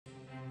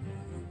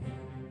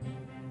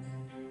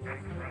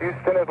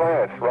Houston,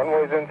 Atlantis,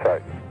 runways in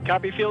sight.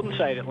 Copy, field in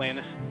sight,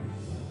 Atlantis.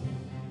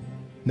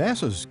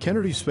 NASA's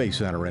Kennedy Space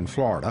Center in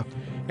Florida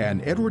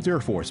and Edwards Air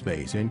Force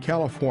Base in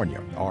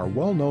California are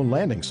well-known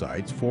landing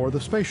sites for the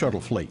Space Shuttle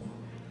fleet.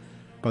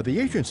 But the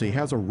agency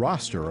has a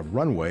roster of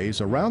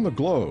runways around the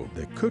globe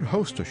that could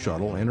host a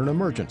shuttle in an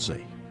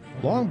emergency.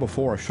 Long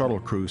before a shuttle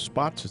crew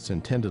spots its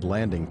intended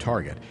landing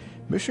target,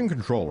 mission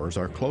controllers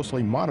are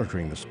closely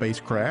monitoring the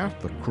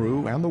spacecraft, the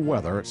crew, and the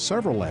weather at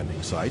several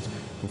landing sites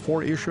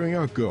before issuing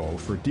a go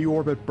for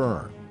deorbit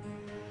burn.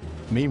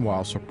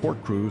 Meanwhile,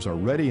 support crews are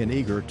ready and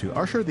eager to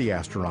usher the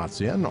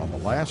astronauts in on the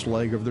last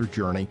leg of their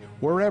journey,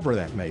 wherever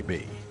that may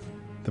be.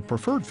 The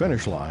preferred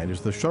finish line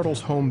is the shuttle's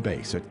home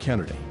base at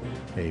Kennedy,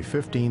 a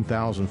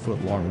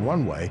 15,000-foot-long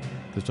runway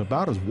that's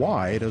about as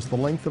wide as the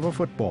length of a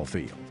football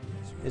field.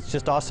 It's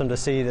just awesome to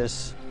see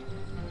this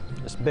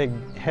big,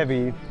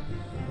 heavy,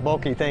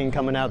 bulky thing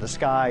coming out of the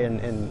sky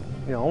and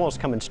you know, almost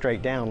coming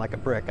straight down like a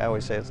brick. I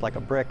always say it's like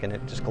a brick, and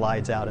it just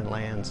glides out and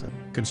lands.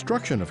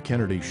 Construction of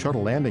Kennedy's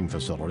shuttle landing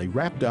facility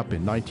wrapped up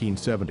in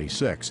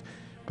 1976,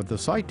 but the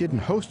site didn't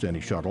host any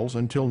shuttles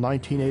until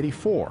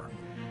 1984.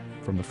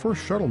 From the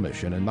first shuttle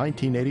mission in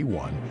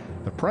 1981,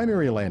 the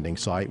primary landing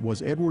site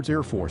was Edwards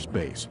Air Force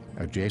Base,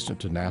 adjacent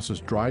to NASA's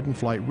Dryden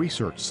Flight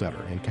Research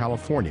Center in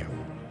California.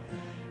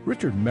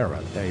 Richard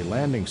Merritt, a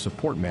landing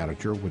support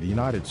manager with the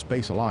United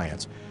Space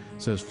Alliance,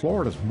 says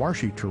Florida's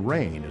marshy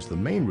terrain is the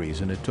main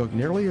reason it took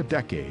nearly a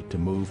decade to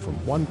move from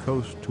one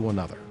coast to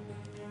another.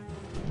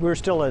 We're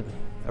still a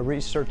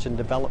research and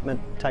development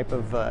type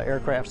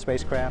of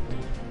spacecraft.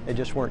 They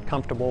just weren't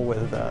comfortable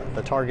with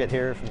the target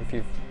here. If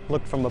you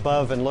look from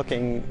above and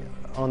looking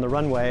on the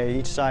runway,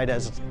 each side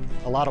has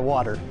a lot of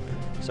water.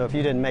 So if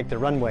you didn't make the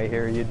runway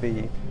here, you'd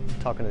be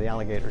talking to the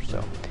alligators.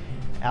 So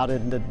out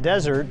in the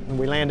desert,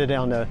 we landed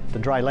on the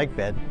dry lake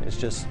bed. It's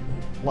just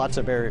lots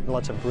of room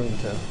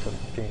to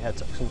if you had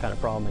some kind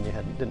of problem and you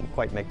didn't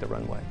quite make the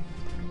runway.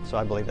 So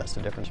I believe that's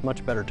the difference.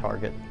 Much better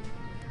target.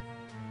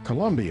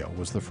 Columbia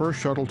was the first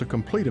shuttle to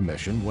complete a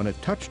mission when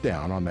it touched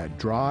down on that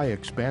dry,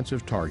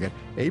 expansive target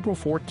April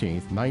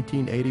 14,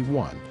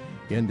 1981,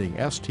 ending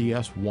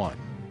STS-1.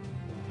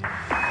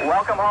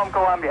 Welcome home,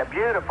 Columbia.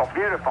 Beautiful,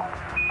 beautiful.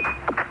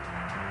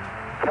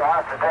 You'll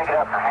have to take it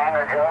up the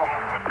hangar, Joe.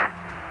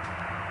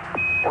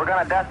 We're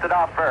going to dust it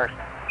off first.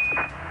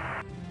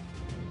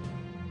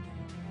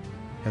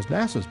 As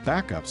NASA's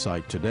backup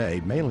site today,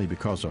 mainly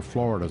because of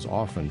Florida's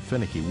often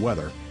finicky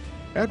weather,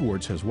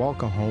 Edwards has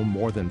welcomed home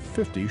more than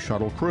 50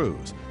 shuttle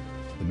crews.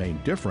 The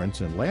main difference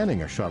in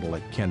landing a shuttle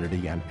at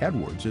Kennedy and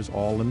Edwards is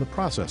all in the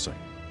processing.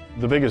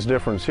 The biggest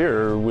difference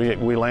here,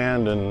 we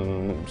land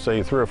and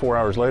say 3 or 4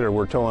 hours later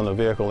we're towing the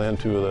vehicle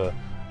into the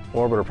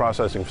orbiter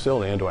processing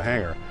facility, into a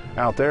hangar.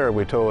 Out there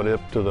we tow it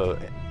up to the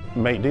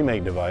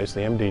mate-demate device,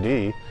 the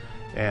MDD,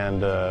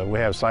 and we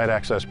have site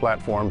access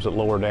platforms that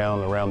lower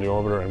down around the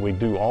orbiter, and we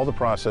do all the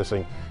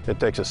processing. It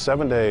takes us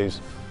 7 days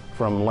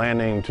from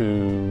landing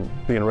to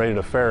being ready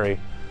to ferry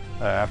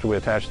after we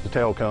attach the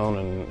tail cone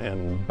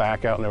and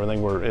back out and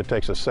everything. It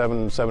takes us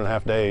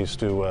 7.5 days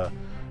to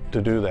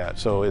do that.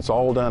 So it's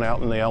all done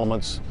out in the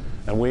elements,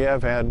 and we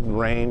have had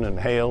rain and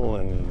hail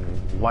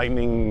and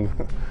lightning,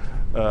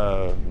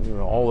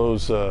 all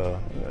those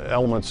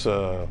elements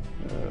to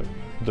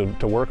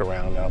work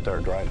around out there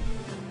at Dryden.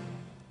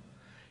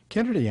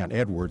 Kennedy and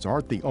Edwards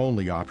aren't the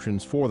only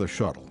options for the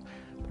shuttle.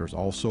 There's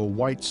also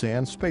White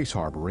Sands Space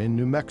Harbor in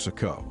New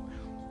Mexico.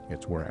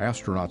 It's where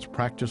astronauts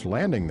practice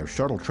landing their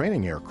shuttle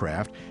training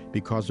aircraft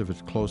because of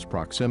its close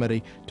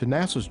proximity to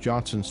NASA's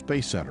Johnson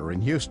Space Center in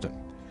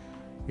Houston.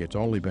 It's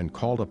only been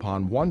called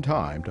upon one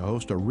time to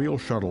host a real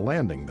shuttle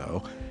landing,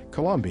 though,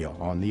 Columbia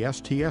on the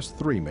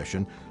STS-3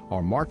 mission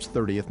on March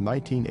 30th,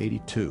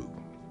 1982.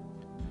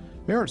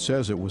 Merritt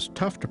says it was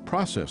tough to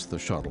process the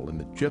shuttle in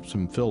the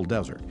gypsum-filled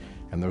desert,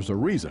 and there's a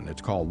reason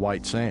it's called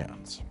White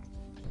Sands.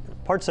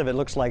 Parts of it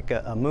looks like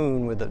a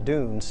moon with the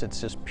dunes.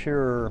 It's just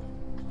pure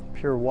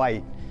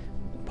white.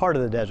 Part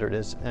of the desert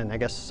is, and I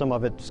guess some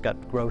of it's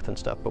got growth and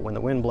stuff, but when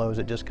the wind blows,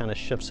 it just kind of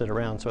shifts it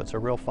around. So it's a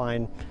real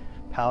fine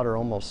powder,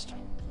 almost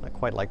not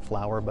quite like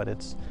flour, but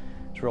it's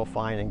real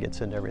fine and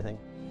gets into everything.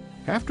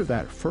 After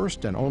that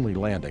first and only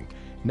landing,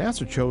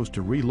 NASA chose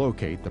to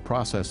relocate the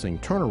processing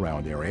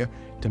turnaround area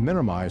to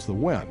minimize the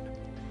wind.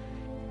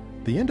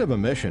 The end of a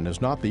mission is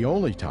not the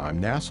only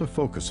time NASA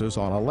focuses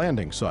on a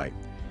landing site.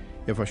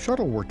 If a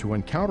shuttle were to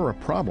encounter a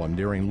problem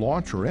during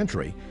launch or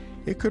entry,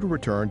 it could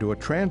return to a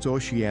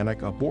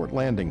transoceanic abort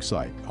landing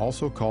site,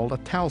 also called a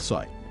TAL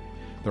site.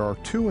 There are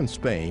 2 in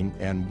Spain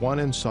and 1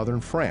 in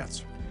southern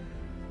France.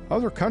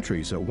 Other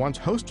countries that once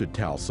hosted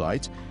TAL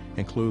sites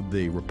include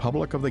the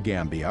Republic of the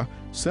Gambia,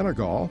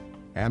 Senegal,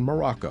 and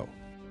Morocco.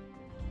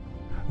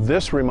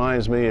 This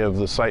reminds me of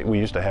the site we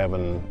used to have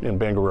in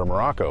Bangalore,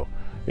 Morocco.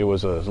 It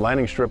was a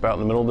landing strip out in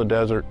the middle of the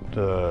desert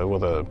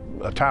with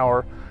a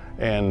tower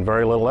and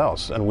very little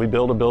else. And we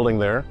built a building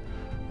there,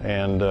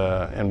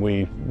 and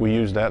we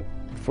used that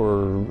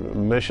for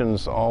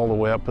missions all the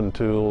way up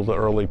until the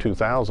early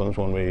 2000s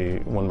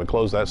when we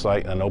closed that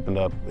site and opened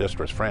up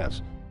Istres,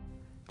 France.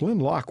 Glen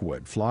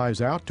Lockwood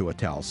flies out to a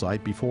TAL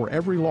site before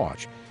every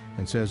launch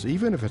and says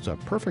even if it's a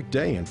perfect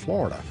day in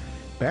Florida,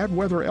 bad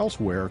weather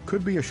elsewhere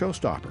could be a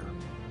showstopper.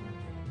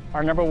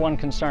 Our number one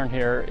concern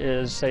here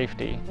is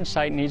safety. The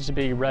site needs to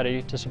be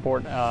ready to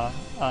support an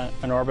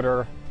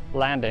orbiter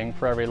landing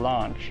for every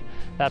launch.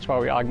 That's why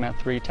we augment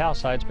 3 TAL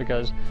sites,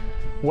 because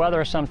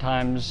weather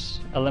sometimes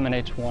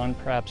eliminates 1,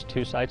 perhaps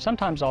 2 sites,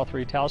 sometimes all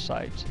 3 TAL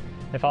sites.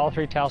 If all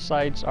 3 TAL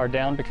sites are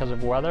down because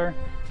of weather,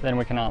 then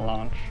we cannot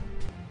launch.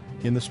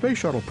 In the Space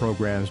Shuttle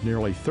program's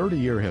nearly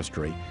 30-year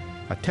history,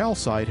 a TAL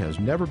site has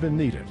never been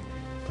needed,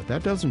 but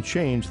that doesn't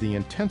change the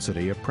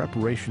intensity of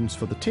preparations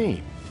for the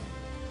team.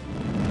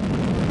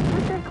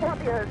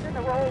 Columbia is in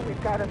the roll.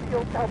 We've got a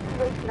fuel cell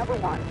PH number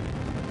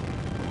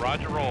 1.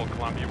 Roger roll,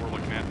 Columbia, we're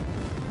looking at.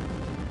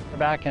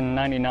 Back in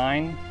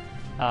 '99,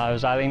 it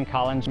was Eileen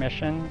Collins'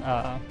 mission.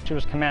 She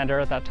was commander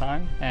at that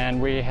time, and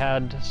we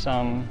had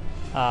some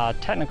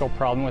technical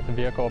problem with the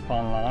vehicle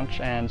upon launch,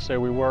 and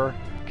so we were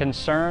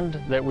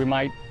concerned that we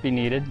might be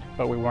needed,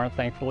 but we weren't,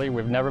 thankfully.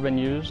 We've never been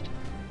used,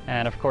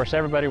 and of course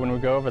everybody, when we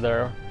go over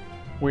there,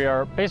 we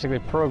are basically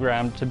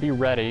programmed to be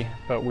ready,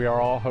 but we are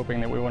all hoping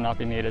that we will not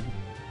be needed.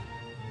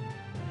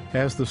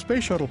 As the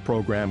Space Shuttle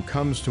program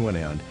comes to an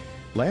end,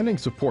 landing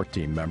support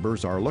team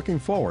members are looking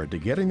forward to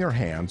getting their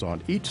hands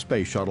on each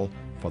Space Shuttle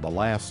for the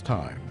last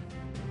time.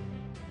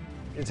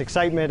 It's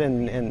excitement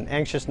and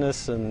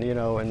anxiousness and, you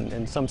know,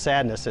 and some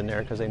sadness in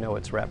there because they know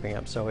it's wrapping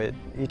up. So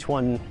each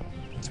one,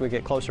 as we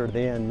get closer to the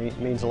end,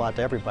 means a lot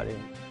to everybody.